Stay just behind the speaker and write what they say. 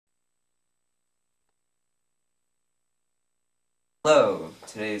Hello,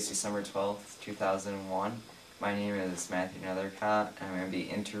 today is December 12th, 2001. My name is Matthew Nethercott, and I'm going to be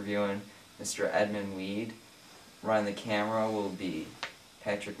interviewing Mr. Edmund D. Running the camera will be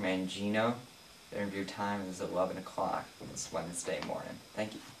Patrick Magino. The interview time is 11 o'clock this Wednesday morning.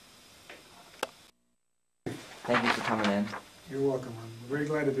 Thank you. Thank you for coming in. You're welcome. I'm very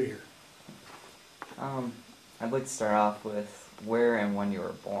glad to be here. I'd like to start off with where and when you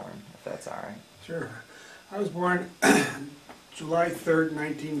were born, if that's alright. Sure. I was born July 3rd,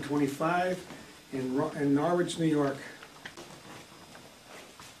 1925 in Norwich, New York.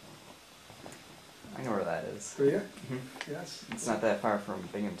 I know where that is. Do you? Mm-hmm. Yes. It's not that far from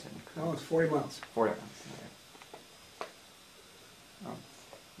Binghamton. No, it's 40 miles. 40 miles. Okay.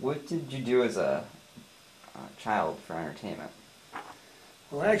 What did you do as a child for entertainment?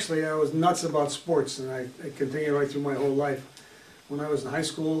 Well, actually, I was nuts about sports, and I continued right through my whole life. When I was in high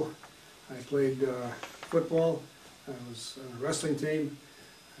school, I played football. I was on a wrestling team,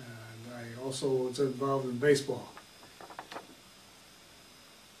 and I also was involved in baseball.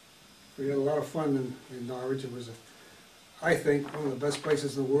 We had a lot of fun in Norwich. It was, I think, one of the best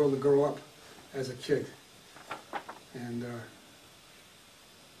places in the world to grow up as a kid. And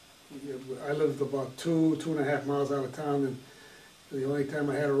I lived about 2.5 miles out of town, and the only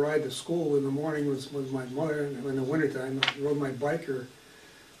time I had a ride to school in the morning was my mother, and in the wintertime I rode my bike or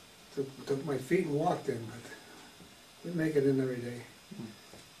took my feet and walked in. But we'd make it in every day.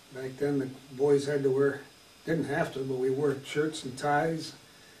 Back then the boys had to wear, didn't have to, but we wore shirts and ties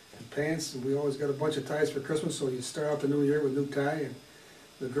and pants, and we always got a bunch of ties for Christmas, so you start out the new year with a new tie, and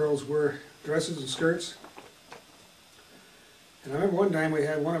the girls wear dresses and skirts. And I remember one time we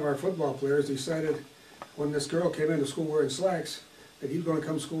had one of our football players decided when this girl came into school wearing slacks that he was going to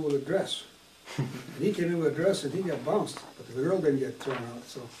come to school with a dress. And he came in with a dress and he got bounced, but the girl didn't get thrown out.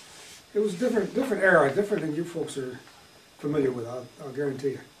 So it was different era, different than you folks are familiar with, I'll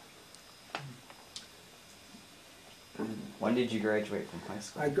guarantee you. When did you graduate from high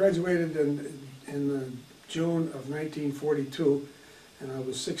school? I graduated in June of 1942, and I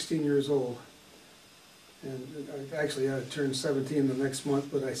was 16 years old. And actually I turned 17 the next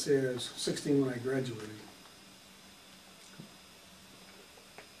month, but I say I was 16 when I graduated.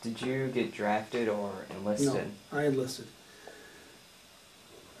 Did you get drafted or enlisted? No, I enlisted.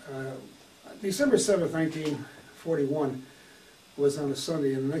 December 7th, 1941 was on a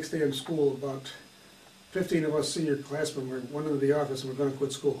Sunday, and the next day in school, about 15 of us senior classmen went into the office and we're going to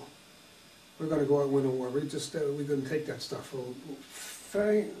quit school. We're going to go out and win the war. We couldn't take that stuff. Well,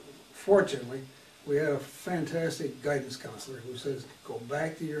 fortunately, we had a fantastic guidance counselor who says, go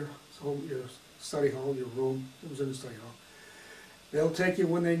back to your home, your study hall, your room. It was in the study hall. They'll take you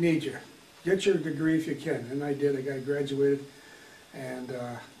when they need you. Get your degree if you can. And I did. I got graduated. And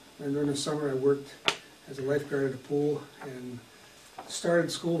during the summer I worked as a lifeguard at a pool and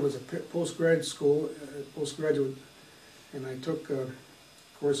started school as a postgraduate, and I took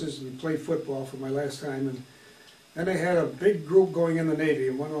courses and played football for my last time. And then they had a big group going in the Navy,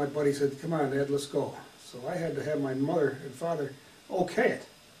 and one of my buddies said, come on, Ed, let's go. So I had to have my mother and father okay it.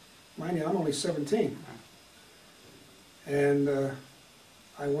 Mind you, I'm only 17. And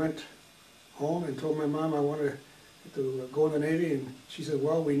I went home and told my mom I wanted to go in the Navy, and she said,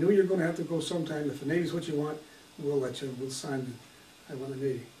 well, we knew you were going to have to go sometime. If the Navy's what you want, we'll let you. We'll sign it. I went in the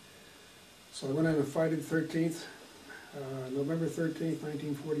Navy. So I went in and fighted 13th, November 13th,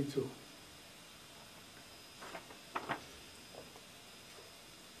 1942.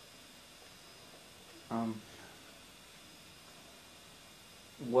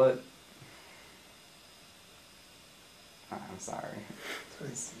 What? I'm sorry.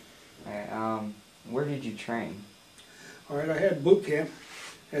 Where did you train? All right, I had boot camp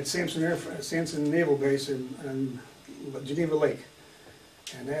at Sampson Naval Base in Geneva Lake.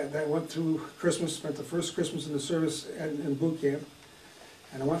 And that went through Christmas, spent the first Christmas in the service in boot camp.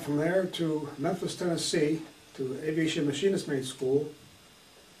 And I went from there to Memphis, Tennessee, to Aviation Machinist school.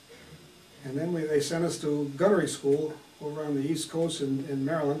 And then they sent us to gunnery school over on the East Coast in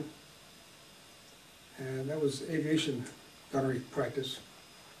Maryland. And that was aviation gunnery practice,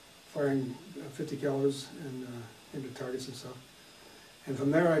 firing 50 calibers and into targets and stuff. And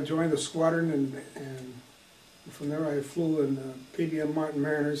from there I joined the Squadron, and from there I flew in PBM Martin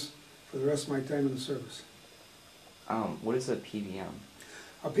Mariners for the rest of my time in the service. What is a PBM?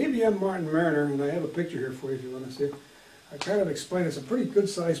 A PBM Martin Mariner, and I have a picture here for you if you want to see it. I kind of explained it's a pretty good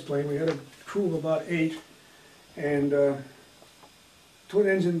sized plane. We had a crew of about 8, and twin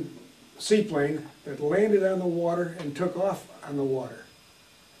engine seaplane that landed on the water and took off on the water.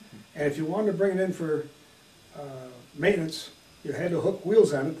 And if you wanted to bring it in for maintenance, you had to hook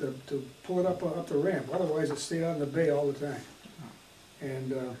wheels on it to pull it up the ramp. Otherwise, it stayed out in the bay all the time.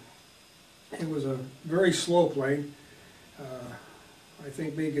 And it was a very slow plane. I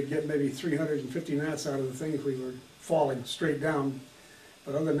think we could get maybe 350 knots out of the thing if we were falling straight down.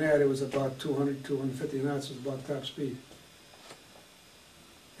 But other than that, it was about 200, 250 knots was about top speed.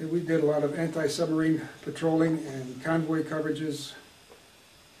 And we did a lot of anti-submarine patrolling and convoy coverages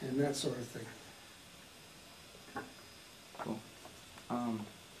and that sort of thing. Cool.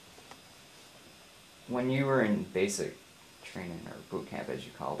 When you were in basic training, or boot camp as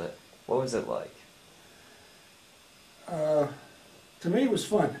you called it, what was it like? To me, it was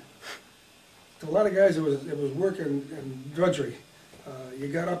fun. To a lot of guys, it was work and drudgery. You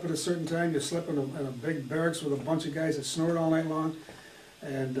got up at a certain time, you slept in a big barracks with a bunch of guys that snored all night long,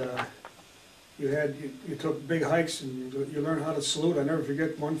 and you took big hikes and you learned how to salute. I never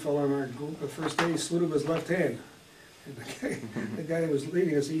forget one fellow in our group, the first day he saluted with his left hand. And the guy that was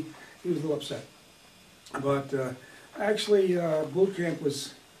leading us, he was a little upset. But actually, boot camp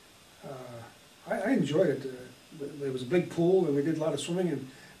was, I enjoyed it. There was a big pool and we did a lot of swimming, and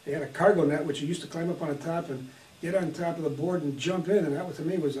they had a cargo net which you used to climb up on the top and get on top of the board and jump in, and that to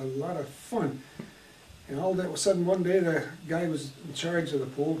me was a lot of fun. And all of a sudden one day the guy who was in charge of the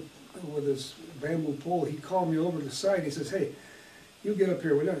pool with his bamboo pole, he called me over to the side and he says, "Hey, you get up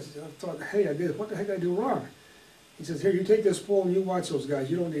here with us." I thought, hey, what the heck did I do wrong? He says, "Here, you take this pole and you watch those guys.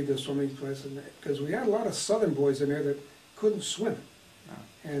 You don't need this swimming class." Because we had a lot of southern boys in there that couldn't swim. Oh.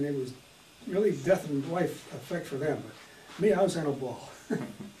 And it was really death and life effect for them. But me, I was on a ball.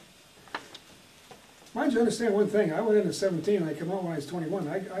 Mind you, understand one thing. I went in at 17 and I came out when I was 21.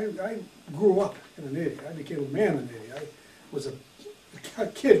 I grew up in the Navy. I became a man in the Navy. I was a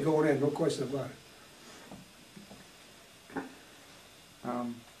kid going in, no question about it.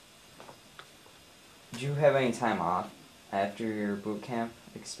 Did you have any time off after your boot camp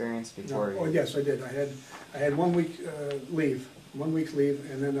experience before? No. Oh yes, I did. I had 1 week leave,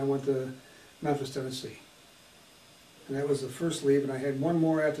 and then I went to Memphis, Tennessee. And that was the first leave, and I had one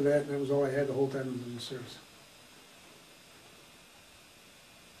more after that, and that was all I had the whole time I was in the service.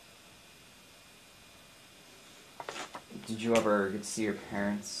 Did you ever get to see your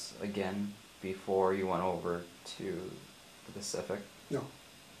parents again before you went over to the Pacific? No.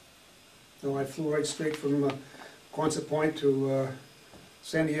 No, I flew right straight from Quonset Point to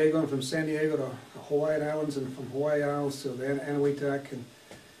San Diego, and from San Diego to Hawaiian Islands, and from Hawaiian Islands to the Aniwetak, and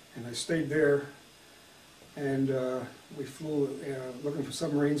I stayed there. And we flew looking for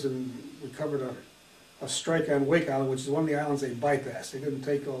submarines, and we covered a strike on Wake Island, which is one of the islands they bypassed. They didn't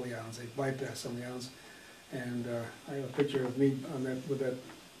take all the islands, they bypassed some of the islands. And I have a picture of me on that with that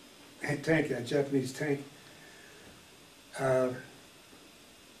tank, that Japanese tank.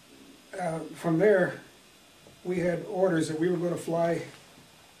 From there, we had orders that we were going to fly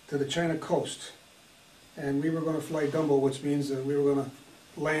to the China coast, and we were going to fly Dumbo, which means that we were going to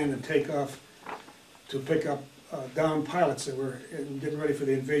land and take off to pick up downed pilots that were getting ready for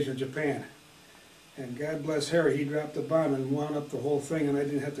the invasion of Japan. And God bless Harry, he dropped the bomb and wound up the whole thing, and I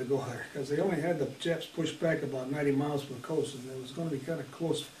didn't have to go there, because they only had the Japs pushed back about 90 miles from the coast, and it was going to be kind of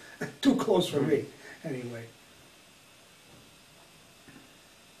close, too close for me, anyway.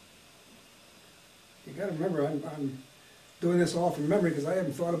 You got to remember, I'm doing this all from memory, because I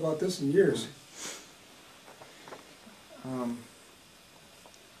haven't thought about this in years.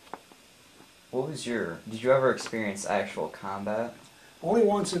 Did you ever experience actual combat? Only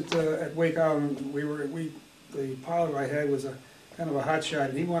once at Wake Island. The pilot I had was a kind of a hot shot,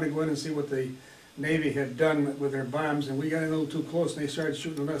 and he wanted to go in and see what the Navy had done with their bombs, and we got a little too close, and they started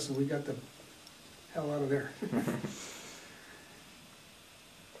shooting at us, and we got the hell out of there.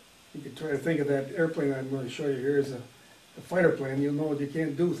 You could try to think of that airplane I'm going to show you here as a fighter plane. You'll know you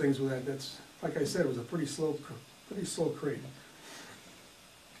can't do things with that. That's, like I said, it was a pretty slow crane.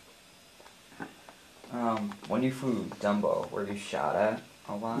 When you flew Dumbo, were you shot at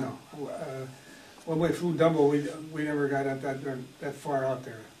a lot? No. When we flew Dumbo, we never got up that far out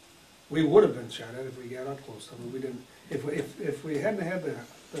there. We would have been shot at if we got up close to them. We didn't. If we hadn't had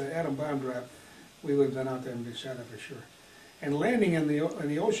the atom bomb drop, we would have been out there and been shot at for sure. And landing in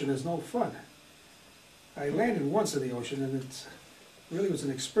the ocean is no fun. I landed once in the ocean, and it really was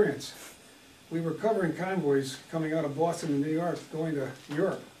an experience. We were covering convoys coming out of Boston and New York, going to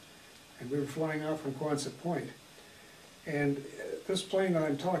Europe. And we were flying out from Quonset Point. And this plane that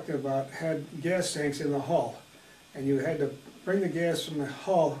I'm talking about had gas tanks in the hull. And you had to bring the gas from the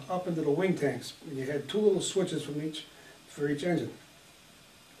hull up into the wing tanks. And you had two little switches for each engine.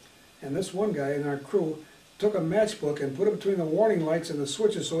 And this one guy in our crew took a matchbook and put it between the warning lights and the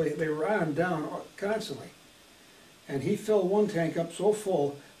switches so they were on down constantly. And he filled one tank up so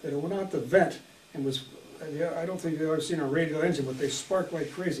full that it went out the vent and was yeah, I don't think you've ever seen a radial engine, but they spark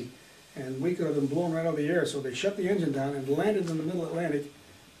like crazy. And we could have been blown right out of the air, so they shut the engine down and landed in the middle Atlantic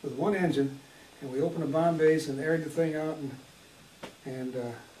with one engine, and we opened a bomb base and aired the thing out, and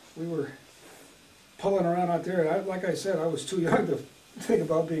we were pulling around out there, and like I said, I was too young to think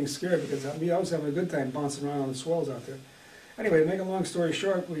about being scared, because I was having a good time bouncing around on the swells out there. Anyway, to make a long story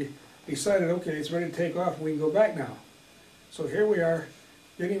short, we decided, okay, it's ready to take off, and we can go back now. So here we are,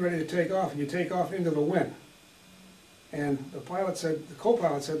 getting ready to take off, and you take off into the wind. And the co-pilot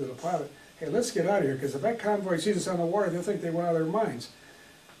said to the pilot, hey, let's get out of here, because if that convoy sees us on the water, they'll think they went out of their minds.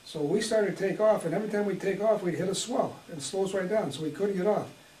 So we started to take off, and every time we take off, we'd hit a swell, and it slows right down, so we couldn't get off.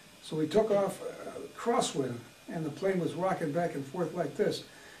 So we took off crosswind, and the plane was rocking back and forth like this.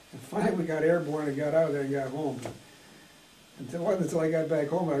 And finally we got airborne and got out of there and got home. And it wasn't until I got back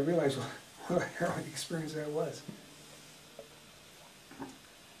home I realized what a harrowing experience that was.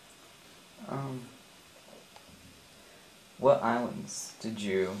 What islands did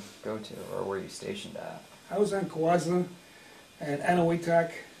you go to, or were you stationed at? I was on Squadron and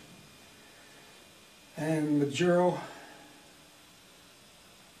Anahuac and Magino.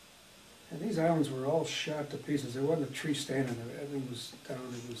 And these islands were all shot to pieces. There wasn't a tree standing there. Everything was down.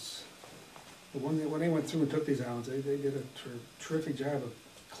 It was the one that, when they went through and took these islands, they did a terrific job of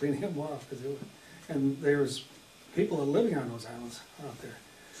cleaning them off. And there's people that are living on those islands out there.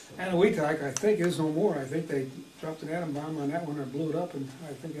 Anahuac, I think, is no more. I think they dropped an atom bomb on that one or blew it up, and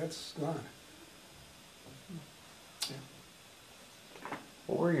I think that's gone. Yeah.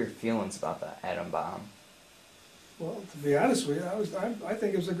 What were your feelings about that atom bomb? Well, to be honest with you, I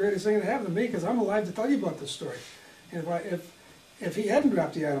think it was the greatest thing that happened to me, because I'm alive to tell you about this story. And if he hadn't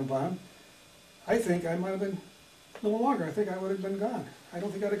dropped the atom bomb, I think I might have been no longer. I think I would have been gone. I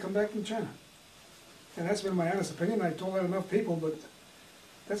don't think I'd have come back from China. And that's been my honest opinion. I've told that enough people, but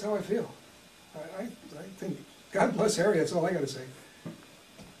that's how I feel. I think, God bless Harry, that's all I got to say.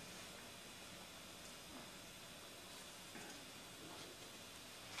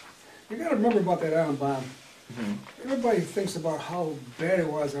 You got to remember about that atom bomb. Mm-hmm. Everybody thinks about how bad it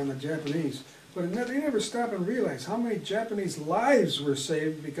was on the Japanese, but they never stop and realize how many Japanese lives were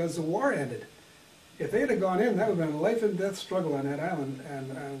saved because the war ended. If they'd have gone in, that would have been a life and death struggle on that island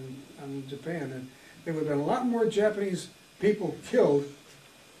and Japan, and there would have been a lot more Japanese people killed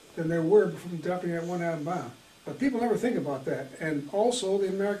than there were from dropping that one atom bomb. But people never think about that, and also the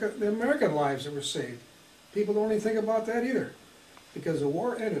American lives that were saved. People don't even think about that either, because the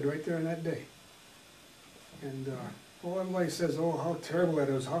war ended right there on that day. And everybody says, oh, how terrible that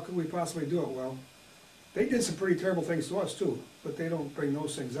is, how could we possibly do it? Well, they did some pretty terrible things to us too, but they don't bring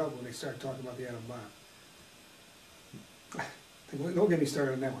those things up when they start talking about the atom bomb. Don't get me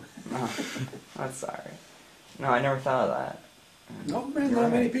started on that one. No, I'm sorry. No, I never thought of that. No, man,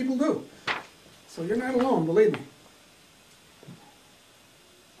 not many people do. So you're not alone, believe me.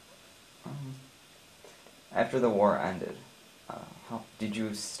 After the war ended, did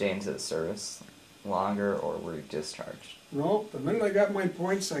you stay into the service longer, or were you discharged? No, the minute I got my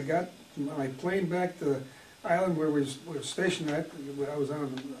points, I got my plane back to the island where we were stationed at. I was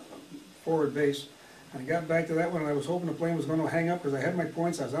on a forward base. I got back to that one, and I was hoping the plane was going to hang up because I had my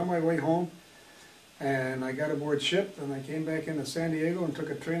points. I was on my way home, and I got aboard ship, and I came back into San Diego and took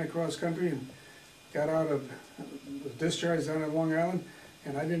a train across country and got out of, was discharged down at Long Island,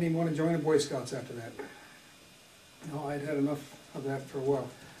 and I didn't even want to join the Boy Scouts after that. No, I'd had enough of that for a while.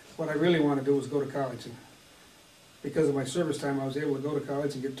 What I really wanted to do was go to college, and because of my service time, I was able to go to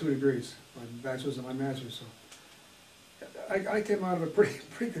college and get 2 degrees, my bachelor's and my master's. So I came out of a pretty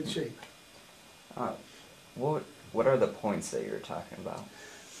good shape. What are the points that you're talking about?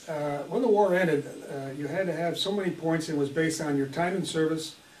 When the war ended, you had to have so many points. It was based on your time in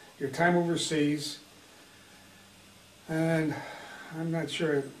service, your time overseas, and I'm not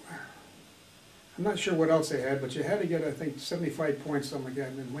sure what else they had, but you had to get, I think, 75 points, something like that.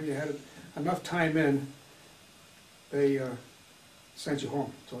 And when you had enough time in, they sent you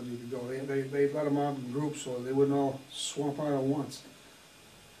home, told you to go. They let them out in groups so they wouldn't all swamp out at once.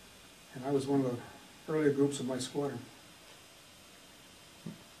 And I was one of the earlier groups of my squadron.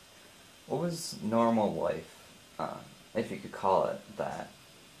 What was normal life, if you could call it that,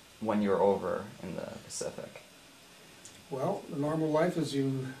 when you were over in the Pacific? Well, the normal life is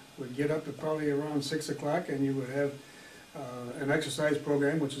you would get up at probably around 6 o'clock, and you would have an exercise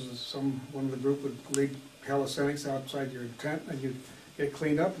program, which is one of the group would lead calisthenics outside your tent, and you'd get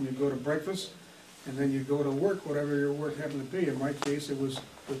cleaned up, and you'd go to breakfast, and then you'd go to work, whatever your work happened to be. In my case, it was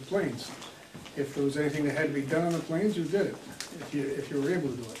with planes. If there was anything that had to be done on the planes, you did it, if you were able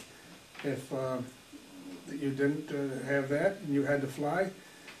to do it. If you didn't have that and you had to fly,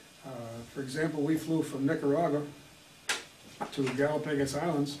 For example, we flew from Nicaragua to Galapagos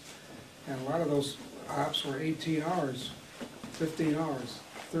Islands, and a lot of those hops were 18 hours, 15 hours,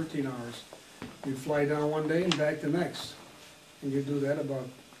 13 hours. You fly down one day and back the next, and you do that about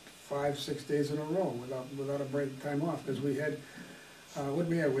 5-6 days in a row without a break time off, because we had, what did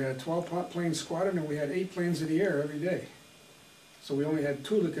we have? We had a 12-plane squadron, and we had 8 planes in the air every day. So we only had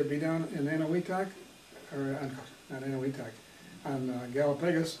 2 that could be down in Anahuac, or not Anahuac, on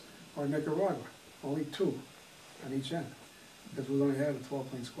Galapagos or Nicaragua. Only 2 on each end, because we only had a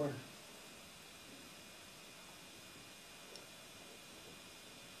 12-plane squadron.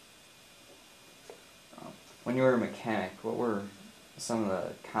 When you were a mechanic, what were some of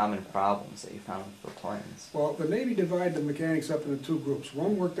the common problems that you found with the planes? Well, the Navy divided the mechanics up into 2 groups.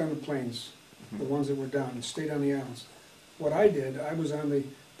 One worked on the planes, the ones that were down, and stayed on the islands. What I did, I was on the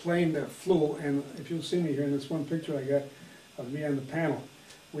plane that flew, and if you'll see me here in this one picture I got of me on the panel,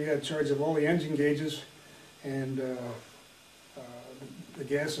 we had charge of all the engine gauges and the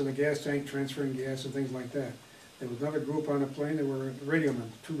gas in the gas tank, transferring gas and things like that. There was another group on the plane that were radio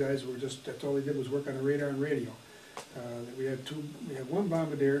men. 2 guys who were just, that's all they did was work on the radar and radio. We had 1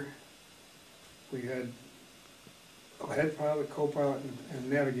 bombardier, we had a head pilot, co-pilot, and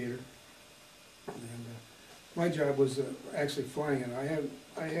navigator. And my job was actually flying it.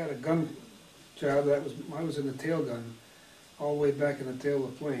 I had a gun job that I was in the tail gun, all the way back in the tail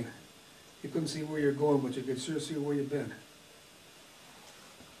of the plane. You couldn't see where you're going, but you could sure see where you've been.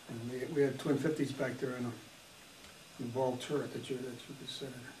 And we had twin 50s back there in a ball turret that you could sit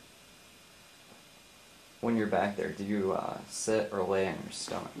in. When you're back there, did you sit or lay on your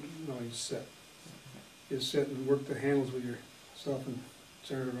stomach? No, you sit. You sit and work the handles with yourself and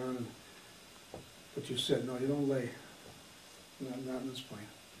turn it around, but you sit. No, you don't lay. Not in this plane.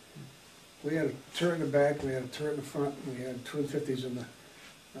 We had a turret in the back, we had a turret in the front, and we had twin 50s in the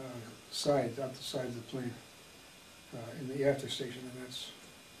sides, out the sides of the plane, in the after station, and that's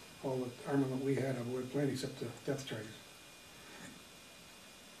all the armament we had aboard the plane except the depth charges.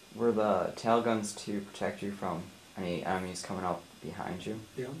 Were the tail guns to protect you from any enemies coming up behind you?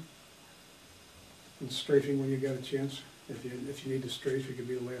 Yeah. And strafing when you got a chance. If you need to strafe, you could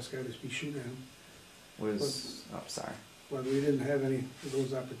be the last guy to be shooting at them. Sorry. Well, we didn't have any of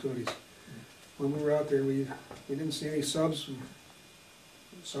those opportunities. When we were out there, we didn't see any subs. We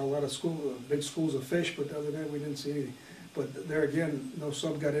saw a lot of big schools of fish, but other than that, we didn't see anything. But there again, no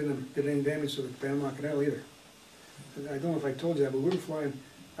sub got in and did any damage to the Panama Canal either. And I don't know if I told you that, but we were flying.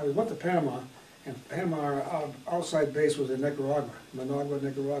 I went to Panama, and Panama, our outside base was in Nicaragua, Managua,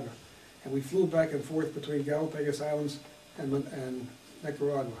 Nicaragua. And we flew back and forth between Galapagos Islands and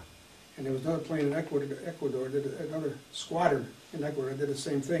Nicaragua. And there was another plane in Ecuador, did another squadron in Ecuador, did the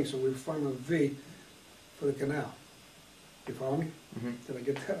same thing. So we were flying a V for the canal. You follow me? Mm-hmm. Did I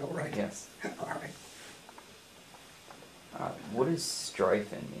get that all right? Yes. All right. What does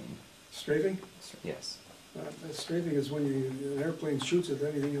strafing mean? Strafing? Yes. Strafing is when an airplane shoots at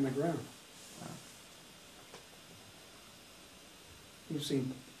anything on the ground. You've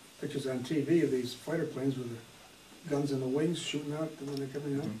seen pictures on TV of these fighter planes with the guns in the wings shooting out when they're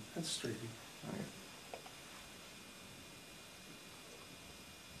coming out. Mm-hmm. That's strafing. Okay.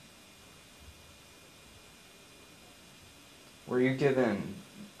 Were you given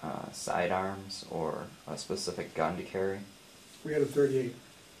sidearms or a specific gun to carry? We had a 38,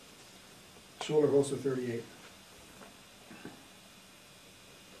 shoulder holster 38.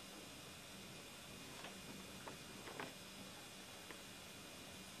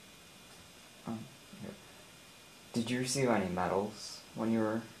 Okay. Did you receive any medals when you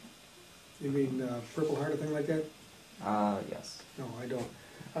were? You mean Purple Heart or thing like that? Yes. No, I don't.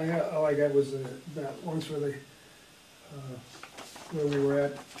 All I got was that once for the where we were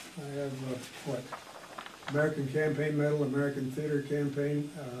at. I have what? American Campaign Medal, American Theater Campaign,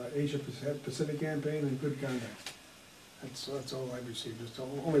 Asia Pacific Campaign, and Good Conduct. That's all I received. Just the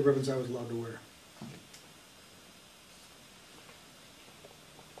only ribbons I was allowed to wear.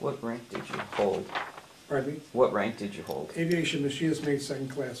 What rank did you hold? Pardon me? What rank did you hold? Aviation Machinist made 2nd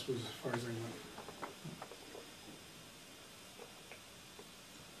class was as far as I went.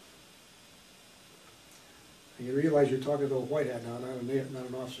 And you realize you're talking to a white hat now, not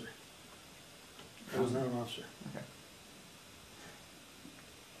an officer. I was not an officer. Okay.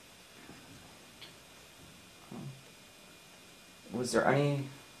 Was there any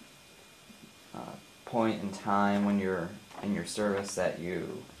point in time when you're in your service that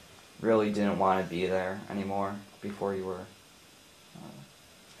you really didn't want to be there anymore before you were?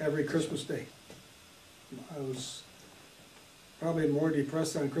 Every Christmas Day. I was probably more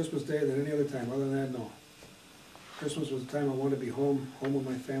depressed on Christmas Day than any other time. Other than that, no. Christmas was the time I wanted to be home with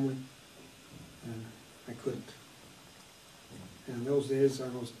my family, and I couldn't. And in those days, I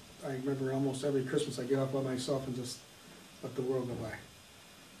remember almost every Christmas I get off by myself and just let the world go by,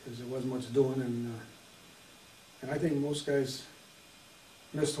 because there wasn't much doing, and I think most guys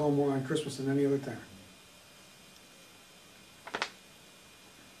missed home more on Christmas than any other time.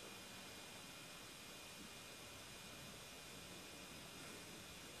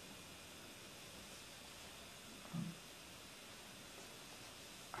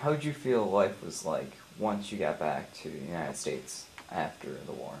 How did you feel life was like once you got back to the United States after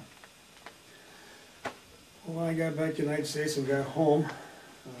the war? Well, when I got back to the United States and got home,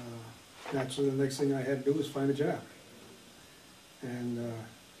 naturally the next thing I had to do was find a job. And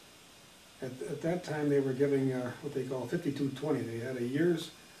at that time they were giving what they call 5220. They had a year's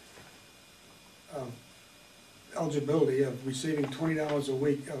eligibility of receiving $20 a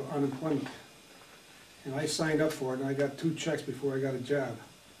week of unemployment. And I signed up for it, and I got 2 checks before I got a job.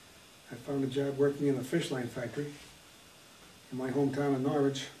 I found a job working in a fish line factory in my hometown of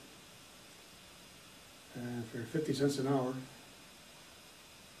Norwich for 50 cents an hour.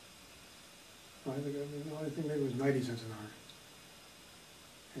 I think maybe it was 90 cents an hour.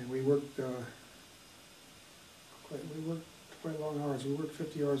 And we worked quite long hours. We worked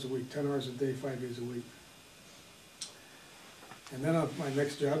 50 hours a week, 10 hours a day, 5 days a week. And then my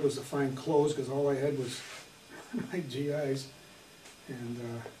next job was to find clothes, because all I had was my GIs.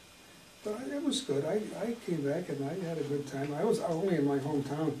 And but it was good. I came back and I had a good time. I was only in my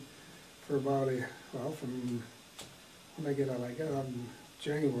hometown for about from when I got out in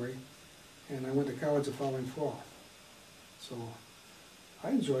January, and I went to college the following fall. So I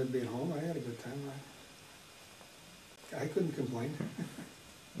enjoyed being home. I had a good time. I couldn't complain.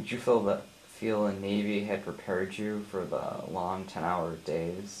 Did you feel the Navy had prepared you for the long 10-hour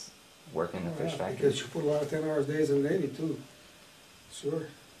days working in the fish factory? Because you put a lot of 10-hour days in the Navy too. Sure.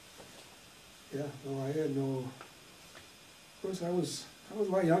 Yeah, no, I had no. Of course, I was a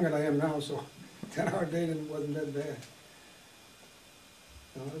lot younger than I am now, so 10-hour day wasn't that bad.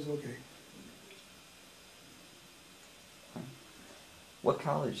 No, it was okay. What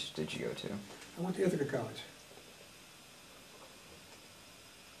college did you go to? I went to Ithaca College.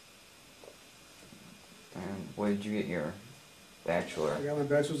 And where did you get your bachelor? I got my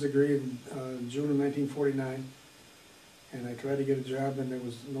bachelor's degree in June of 1949. And I tried to get a job, and there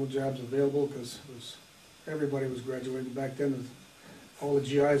was no jobs available because everybody was graduating. Back then, all the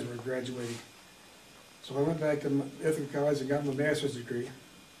GIs were graduating. So I went back to Ithaca College and got my master's degree.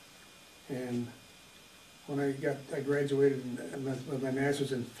 And when I graduated with my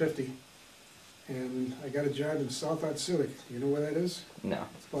master's in '50, and I got a job in South Otsilic. You know where that is? No.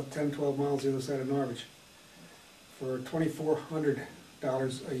 It's about 10, 12 miles the other side of Norwich, for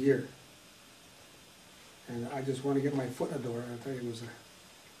 $2,400 a year. And I just want to get my foot in the door. I'll tell you, it was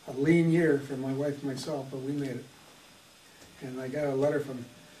a lean year for my wife and myself, but we made it. And I got a letter from,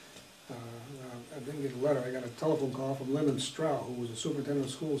 I didn't get a letter, I got a telephone call from Lyndon Strow, who was the superintendent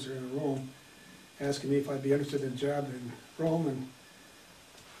of schools here in Rome, asking me if I'd be interested in a job in Rome. And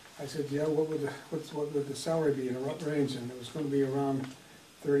I said, yeah, what would the salary be in a range? And it was going to be around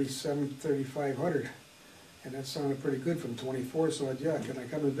 $3,700, $3,500. And that sounded pretty good from 24, so I said, yeah, can I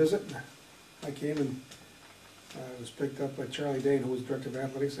come and visit? And I came, and I was picked up by Charlie Dane, who was director of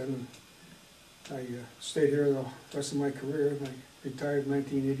athletics, and I stayed here the rest of my career, and I retired in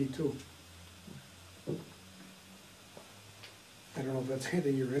 1982. I don't know if that's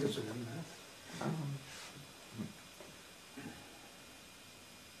anything you're interested in.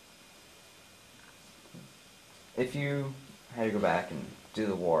 If you had to go back and do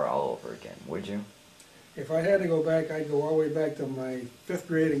the war all over again, would you? If I had to go back, I'd go all the way back to my 5th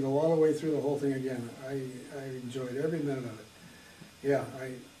grade and go all the way through the whole thing again. I enjoyed every minute of it. Yeah,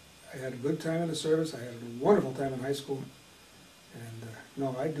 I had a good time in the service. I had a wonderful time in high school. And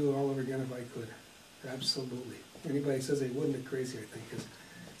no, I'd do it all over again if I could. Absolutely. Anybody says they wouldn't, they're crazy, I think, because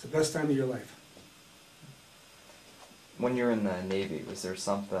it's the best time of your life. When you were in the Navy, was there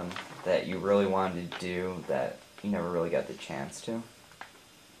something that you really wanted to do that you never really got the chance to?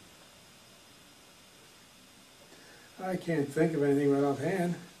 I can't think of anything right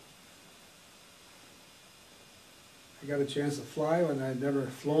offhand. I got a chance to fly when I'd never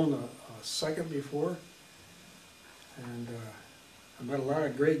flown a second before. And I met a lot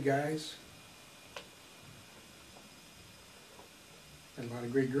of great guys. And a lot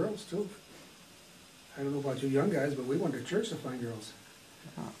of great girls, too. I don't know about you young guys, but we went to church to find girls.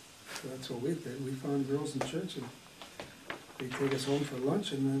 Oh. So that's what we did. We found girls in church, and they'd take us home for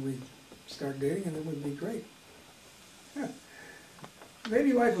lunch, and then we'd start dating, and it would be great. Yeah.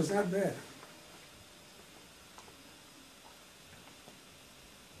 Navy life was not bad.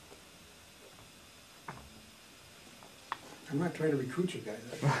 I'm not trying to recruit you guys.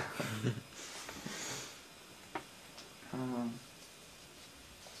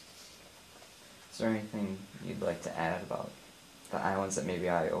 Is there anything you'd like to add about the islands that maybe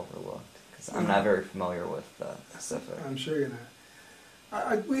I overlooked? Because I'm not very familiar with the Pacific. I'm sure you're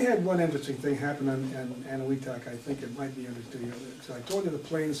not. We had one interesting thing happen in Anahuac. I think it might be interesting to you. So I told you the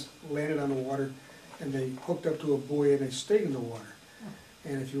planes landed on the water, and they hooked up to a buoy, and they stayed in the water.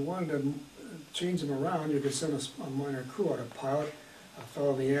 And if you wanted to change them around, you could send a minor crew out, a pilot, a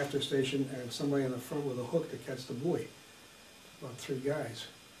fellow in the after station, and somebody in the front with a hook to catch the buoy. About 3 guys.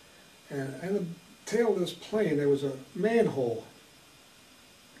 And in the tail of this plane, there was a manhole.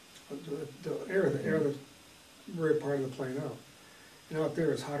 The air the rear part of the plane out. And out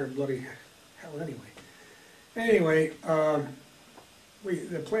there it's hotter than bloody hell anyway. Anyway,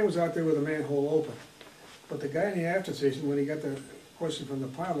 the plane was out there with the manhole open. But the guy in the after station, when he got the question from the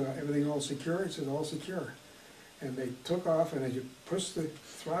pilot, everything all secure? He said, all secure. And they took off, and as you push the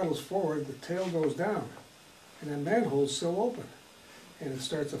throttles forward, the tail goes down. And that manhole's still open. And it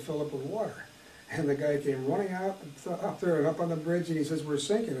starts to fill up with water. And the guy came running out, up there and up on the bridge, and he says, we're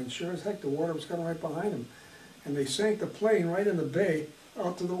sinking. And sure as heck, the water was coming right behind him. And they sank the plane right in the bay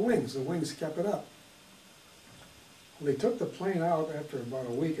out to the wings. The wings kept it up. Well, they took the plane out after about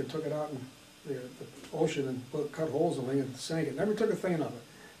a week and took it out in the ocean and cut holes in the wing and sank it. Never took a thing of it.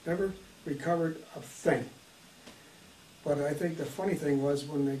 Never recovered a thing. But I think the funny thing was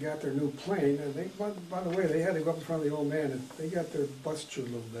when they got their new plane, and they, by the way, they had to go up in front of the old man, and they got their butts chewed a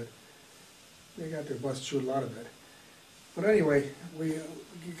little bit. They got their butts chewed a lot of it. But anyway, we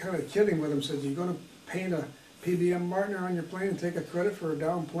kind of kidding with them, said, you're going to paint a PBM Martiner on your plane and take a credit for a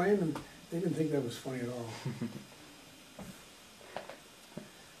down plane? And they didn't think that was funny at all.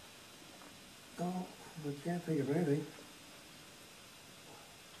 No, I can't think of anything.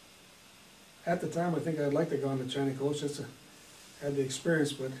 At the time, I think I'd like to go on the China coast just to have the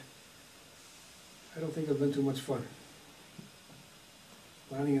experience, but I don't think it's been too much fun.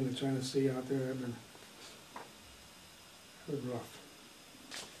 Landing in the China Sea out there had been rough.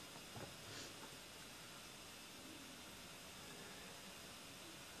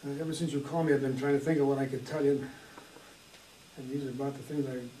 Ever since you called me, I've been trying to think of what I could tell you, and these are about the things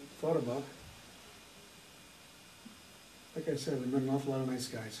I thought about. Like I said, we've met an awful lot of nice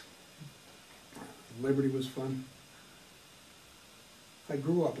guys. Liberty was fun. I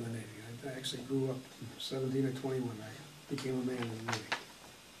grew up in the Navy. I actually grew up from 17 to 21. I became a man in the Navy.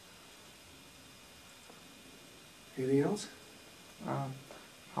 Anything else? How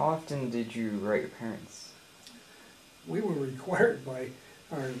often did you write your parents? We were required by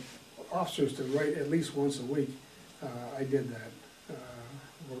our officers to write at least once a week. I did that.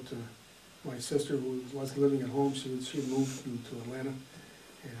 Wrote to my sister who was living at home. She moved to Atlanta,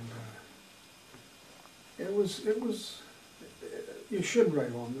 and it was. You should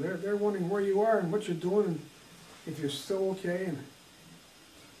write home. They're wondering where you are and what you're doing, and if you're still okay. And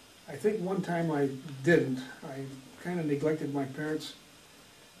I think one time I didn't. I kind of neglected my parents,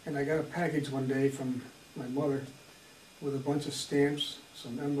 and I got a package one day from my mother with a bunch of stamps,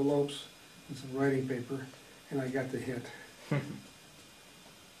 some envelopes, and some writing paper, and I got the hint.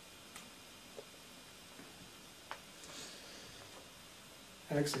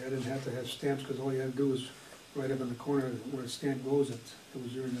 Actually, I didn't have to have stamps because all you had to do was right up in the corner where the stamp goes, it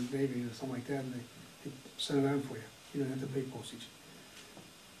was you're in the Navy or something like that, and they sent it on for you. You didn't have to pay postage.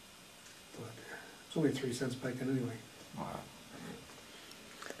 But it's only 3 cents back then anyway. Wow.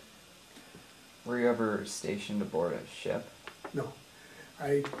 Were you ever stationed aboard a ship? No.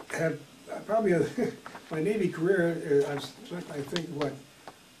 I had probably my Navy career, I've spent, I think, what,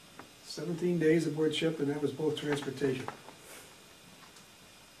 17 days aboard ship, and that was both transportation.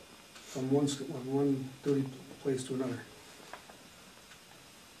 From one duty place to another.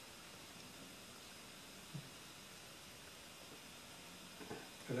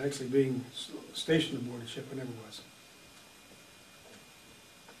 But actually being stationed aboard a ship, I never was.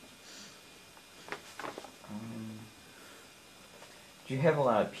 Do you have a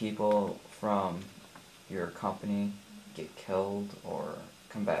lot of people from your company get killed or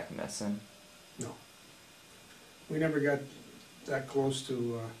come back missing? No. We never got that close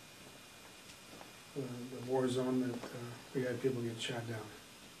to the war zone that we had people get shot down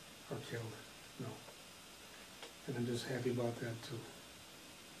or killed. No. And I'm just happy about that too.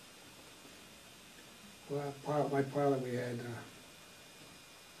 Well, my pilot we had,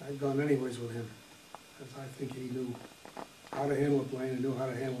 I'd gone anyways with him, because I think he knew how to handle a plane and knew how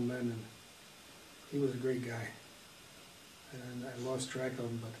to handle men, and he was a great guy. And I lost track of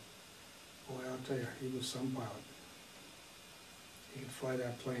him, but boy, I'll tell you, he was some pilot. He could fly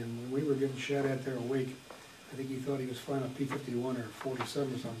that plane. When we were getting shot at there a week, I think he thought he was flying a P-51 or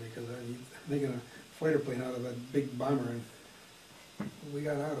 47 or something, because he making a fighter plane out of a big bomber, and we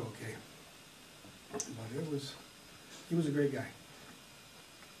got out okay. But he was a great guy.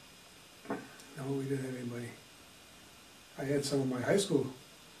 No, we didn't have anybody. I had some of my high school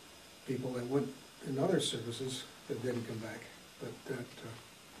people that went in other services that didn't come back, but that,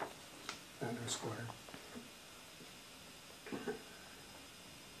 not in our squadron.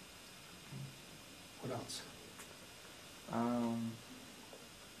 What else?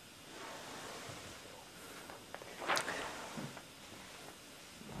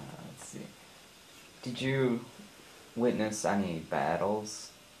 Let's see. Did you witness any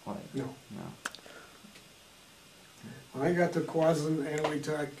battles? Like, No. No. When I got to Quaslin,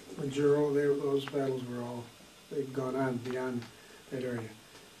 Aniletak, Magino, those battles were all, they'd gone on beyond that area.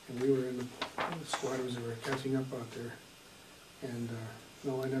 And we were in the squadrons that were catching up out there. And,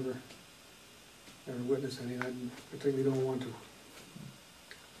 no, I never witnessed any, and I particularly don't want to.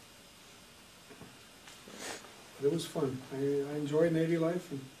 But it was fun. I enjoyed Navy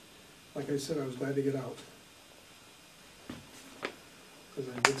life, and like I said, I was glad to get out. Because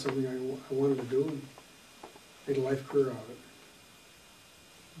I did something I wanted to do, and made a life career out of it.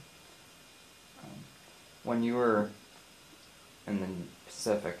 When you were in the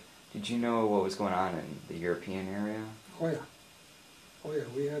Pacific, did you know what was going on in the European area? Oh yeah. Oh yeah,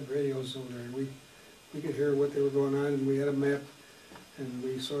 we had radios over there, and we could hear what they were going on, and we had a map, and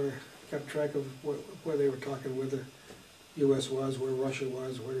we sort of kept track of where they were talking, where the U.S. was, where Russia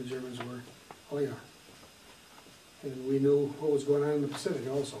was, where the Germans were. Oh yeah. And we knew what was going on in the Pacific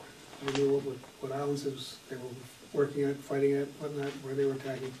also. We knew what islands they were working at, fighting at, whatnot, where they were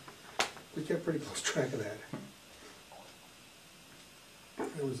attacking. We kept pretty close track of that.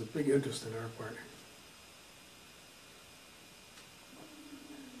 There was a big interest in our part.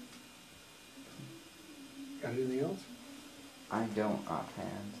 Got anything else? I don't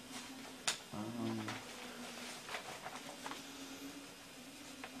offhand.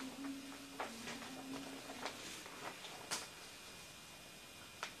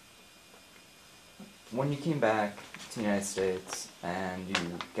 When you came back to the United States and you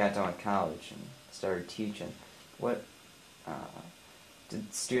got done with college and started teaching, what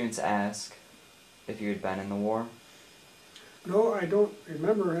did students ask if you had been in the war? No, I don't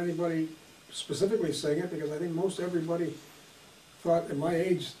remember anybody specifically saying it, because I think most everybody thought at my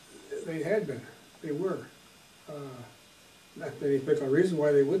age they had been. They were. Not any particular reason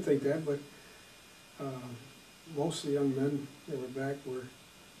why they would think that, but most of the young men that were back were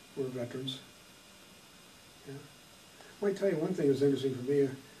veterans. Yeah. I might tell you one thing that was interesting for me.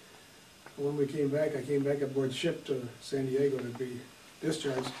 When we came back, I came back aboard ship to San Diego to be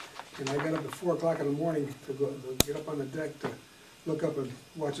discharged, and I got up at 4 o'clock in the morning to get up on the deck to look up and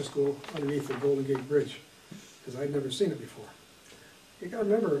watch us go underneath the Golden Gate Bridge, because I'd never seen it before. You got to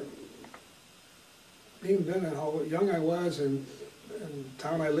remember, being then and how young I was, and the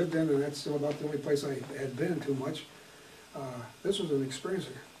town I lived in, and that's about the only place I had been too much. This was an experience,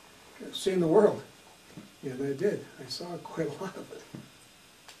 seeing the world. Yeah, and I did. I saw quite a lot of it.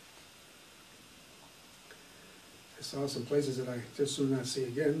 I saw some places that I just soon not see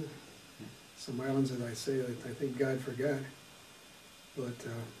again. Some islands that I say that I think God forgot. But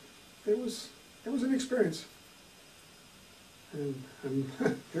it was an experience, and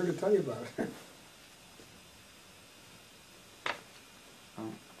I'm here to tell you about it.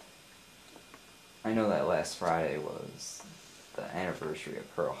 I know that last Friday was the anniversary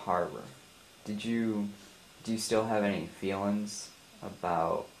of Pearl Harbor. Do you still have any feelings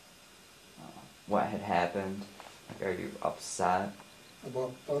about what had happened? Like, are you upset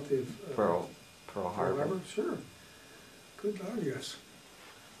About the Pearl Harbor? Sure. Good God, yes.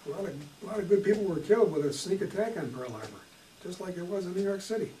 A lot of good people were killed with a sneak attack on Pearl Harbor, just like it was in New York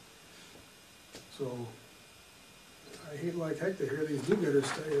City. So I hate like heck to hear these do-getters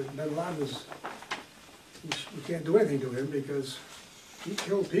say that Ben Laden was, we can't do anything to him because he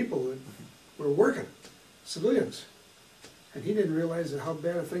killed people that were working, civilians. And he didn't realize how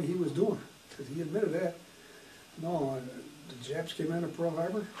bad a thing he was doing, because he admitted that. No, the Japs came into Pearl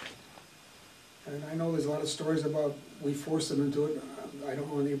Harbor, and I know there's a lot of stories about we forced them into it. I don't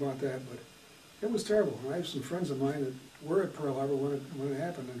know anything about that, but it was terrible. I have some friends of mine that were at Pearl Harbor when it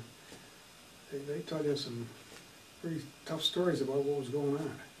happened, and they tell you some pretty tough stories about what was going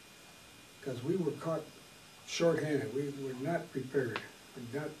on, because we were caught short-handed. We were not prepared.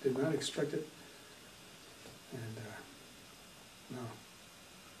 We did not expect it, and no,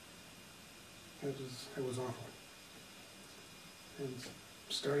 it was awful, and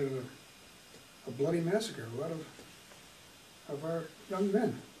started a bloody massacre. A lot of our young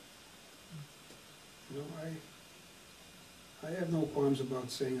men. You know, I have no qualms about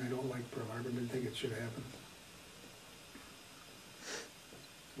saying I don't like Pearl Harbor, didn't think it should happen.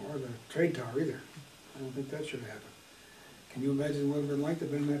 Or the trade tower either. I don't think that should happen. Can you imagine what it would have been like to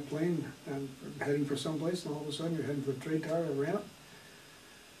have been in that plane and heading for someplace, and all of a sudden you're heading for a trade tower that ran up?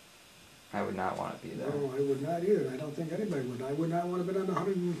 I would not want to be there. No, I would not either. I don't think anybody would. I would not want to have been on the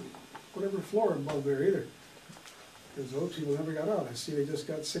 100 and whatever floor above there either. Because those people never got out. I see they just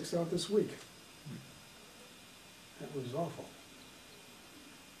got 6 out this week. That was awful.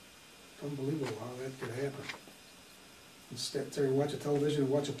 It's unbelievable how that could happen. And sit there and watch a television and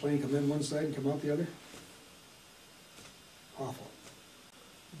watch a plane come in one side and come out the other. Awful.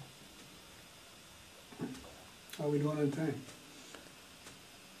 How are we doing on time?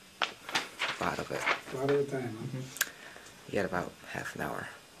 Out of it. A lot of the time, huh? You got about half an hour.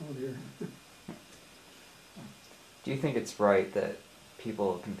 Oh dear. Do you think it's right that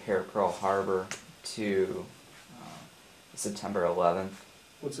people compare Pearl Harbor to September 11th?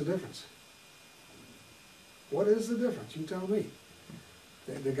 What's the difference? What is the difference? You tell me.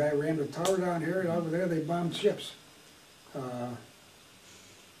 The guy ran the tower down here, and over there they bombed ships.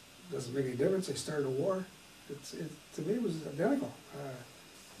 Doesn't make any difference. They started a war. To me, it was identical.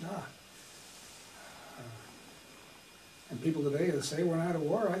 And people today that say we're not at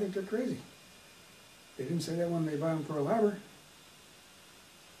war, I think they're crazy. They didn't say that when they bombed Pearl Harbor.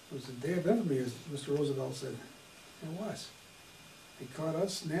 It was a day of infamy, as Mr. Roosevelt said. It was. They caught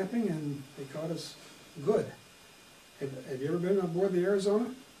us napping, and they caught us good. Have you ever been on board the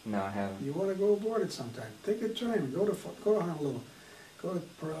Arizona? No, I haven't. You want to go aboard it sometime. Take a train, go to Honolulu, go to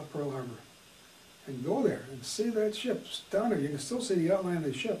Pearl Harbor, and go there and see that ship down there. You can still see the outline of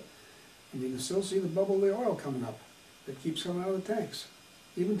the ship, and you can still see the bubble of the oil coming up that keeps coming out of the tanks,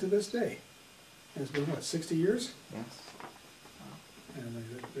 even to this day. And it's been, what, 60 years? Yes. And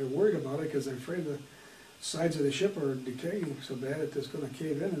they're worried about it because they're afraid the sides of the ship are decaying so bad that it's going to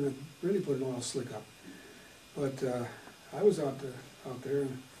cave in and then really put an oil slick up. But I was out there,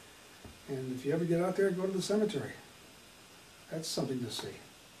 and if you ever get out there, go to the cemetery. That's something to see.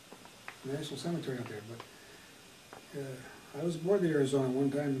 National Cemetery out there. But I was aboard the Arizona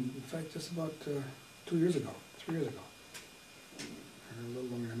one time, in fact, just about 3 years ago. Or a little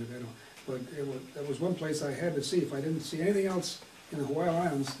longer than that. But that was one place I had to see. If I didn't see anything else in the Hawaiian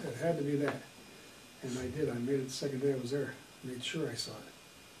Islands, it had to be that. And I did. I made it the second day I was there. Made sure I saw it.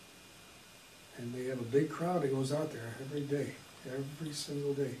 And they have a big crowd that goes out there every day, every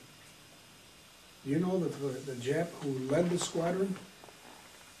single day. Do you know that the Jap who led the squadron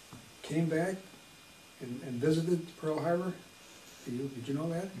came back and visited Pearl Harbor? Did you know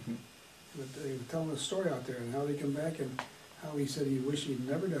that? Mm-hmm. But they were telling a story out there and how they come back and how he said he wished he'd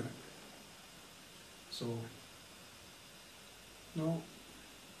never done it. So, no,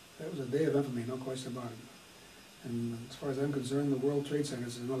 that was a day of infamy, no question about it. And as far as I'm concerned, the World Trade Center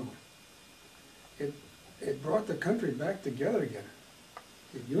is another one. It brought the country back together again.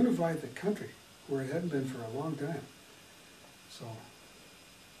 It unified the country where it hadn't been for a long time. So,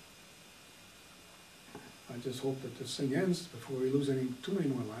 I just hope that this thing ends before we lose too many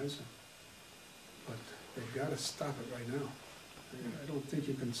more lives. But they've got to stop it right now. I don't think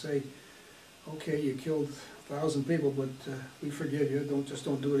you can say, okay, you killed 1,000 people, but we forgive you, just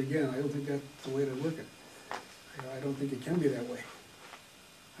don't do it again. I don't think that's the way to work it. I don't think it can be that way.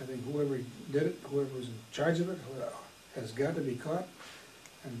 I think whoever did it, whoever was in charge of it, has got to be caught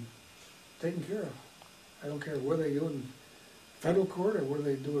and taken care of. I don't care whether they do it in federal court or whether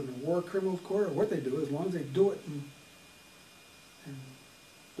they do it in war criminal court or what they do, as long as they do it and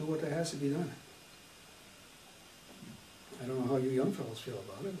do what that has to be done. I don't know how you young fellows feel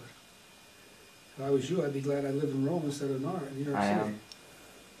about it, but if I was you, I'd be glad I lived in Rome instead of New York City. I am.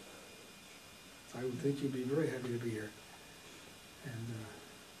 I would think you'd be very happy to be here. And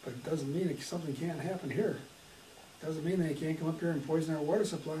but it doesn't mean that something can't happen here. It doesn't mean they can't come up here and poison our water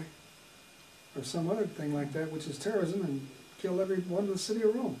supply or some other thing like that, which is terrorism, and kill everyone in the city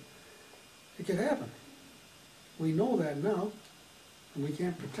of Rome. It could happen. We know that now, and we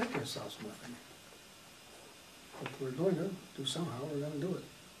can't protect ourselves from nothing. But we're going to do somehow. We're going to do it.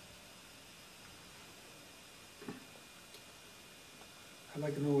 I'd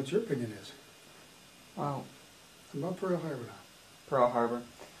like to know what your opinion is. Well, About Pearl Harbor now. Pearl Harbor,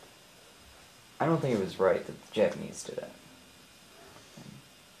 I don't think it was right that the Japanese did it.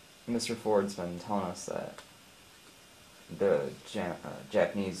 Mr. Ford's been telling us that the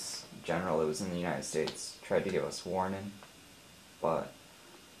Japanese general that was in the United States tried to give us warning, but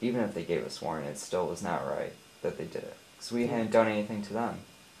even if they gave us warning, it still was not right that they did it, because we hadn't done anything to them.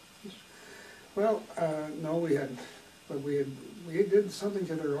 Well, no, we hadn't, but we did something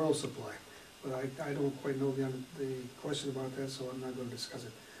to their oil supply. but I don't quite know the question about that, so I'm not gonna discuss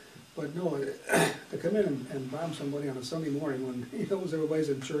it. But no, to come in and bomb somebody on a Sunday morning when he knows everybody's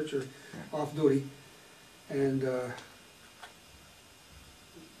in church or off duty, and I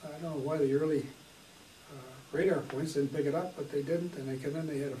don't know why the early radar points didn't pick it up, but they didn't, and they come in,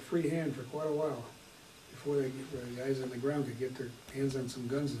 they had a free hand for quite a while before the guys on the ground could get their hands on some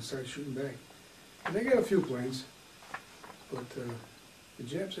guns and start shooting back. And they got a few planes, but the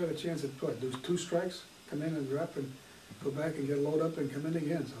Japs had a chance at what, do 2 strikes, come in and drop and go back and get a load up and come in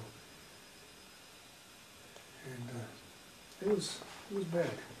again, so. And it was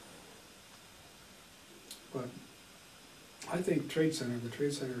bad. But I think the Trade Center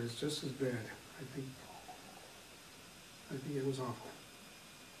is just as bad. I think it was awful.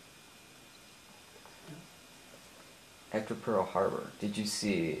 After Pearl Harbor, did you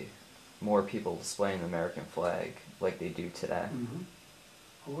see more people displaying the American flag like they do today? Mm-hmm.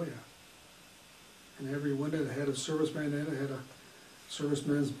 Oh, yeah. And every window that had a serviceman in it had a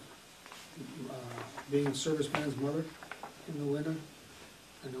serviceman's, being a serviceman's mother in the window.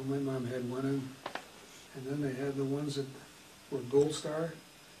 I know my mom had one in. And then they had the ones that were Gold Star.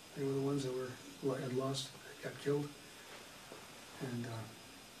 They were the ones that had lost, got killed. And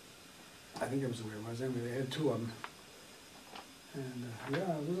I think that was the way it was. Anyway, they had 2 of them. And yeah,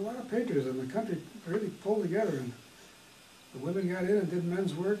 there was a lot of patriotism. The country really pulled together, and the women got in and did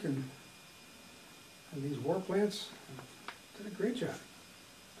men's work, and these war plants did a great job.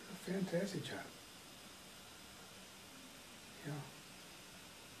 Did a fantastic job. Yeah.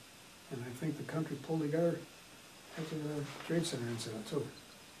 And I think the country pulled together after the Trade Center incident too.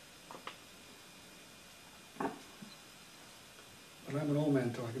 But I'm an old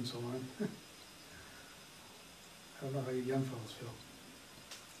man talking, so I don't know how you young fellows feel.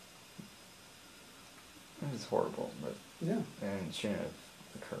 It was horrible, but Yeah. and it shouldn't have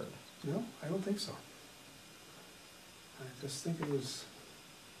occurred. No, I don't think so. I just think it was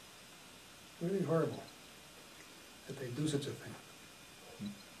really horrible that they do such a thing.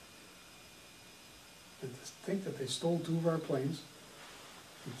 And to think that they stole 2 of our planes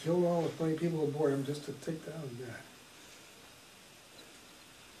and killed all the bloody people aboard them just to take down that.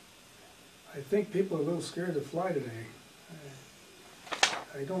 I think people are a little scared to fly today.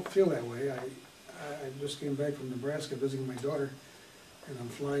 I don't feel that way. I just came back from Nebraska visiting my daughter, and I'm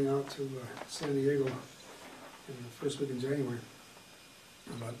flying out to San Diego in the first week in January.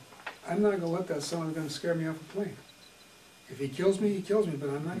 But I'm not going to let that son of a gun scare me off a plane. If he kills me, he kills me, but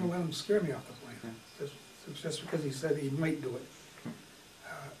I'm not going to let him scare me off the plane. Just because he said he might do it.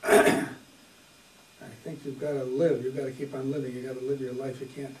 I think you've got to live. You've got to keep on living. You've got to live your life. You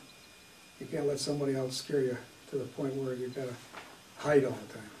can't let somebody else scare you to the point where you've got to hide all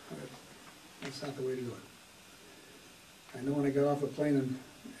the time. That's not the way to do it. I know when I got off the plane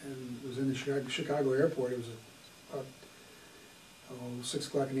and was in the Chicago airport, it was about 6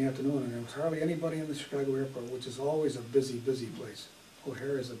 o'clock in the afternoon, and there was hardly anybody in the Chicago airport, which is always a busy, busy place.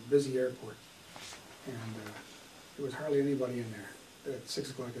 O'Hare is a busy airport. And there was hardly anybody in there at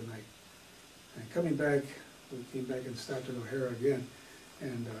 6 o'clock at night. And coming back, we came back and stopped at O'Hare again,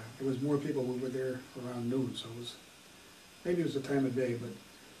 and there was more people who were there around noon, so it was, maybe it was the time of day, but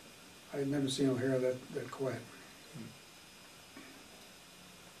I had never seen O'Hare that quiet.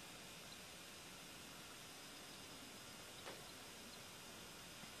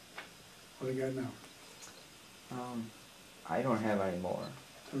 What do you got now? I don't have any more.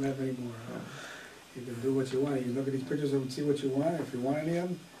 Don't have any more. You can do what you want. You can look at these pictures and see what you want, if you want any of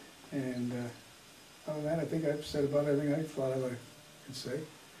them. And other than that, I think I've said about everything I thought I could say.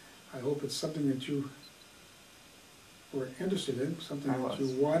 I hope it's something that you were interested in, something that you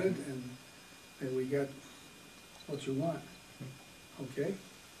wanted, and that we got what you want. Okay?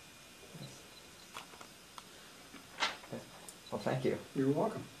 Well, thank you. You're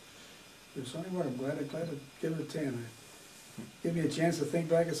welcome. You're certainly welcome. Glad to give it a 10. Give me a chance to think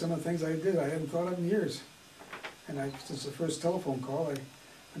back at some of the things I did I hadn't thought of in years. And since the first telephone call, I've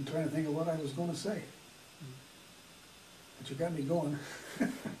been trying to think of what I was going to say. But you got me going.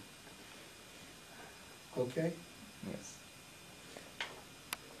 Okay? Yes.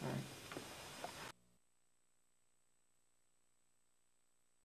 All right.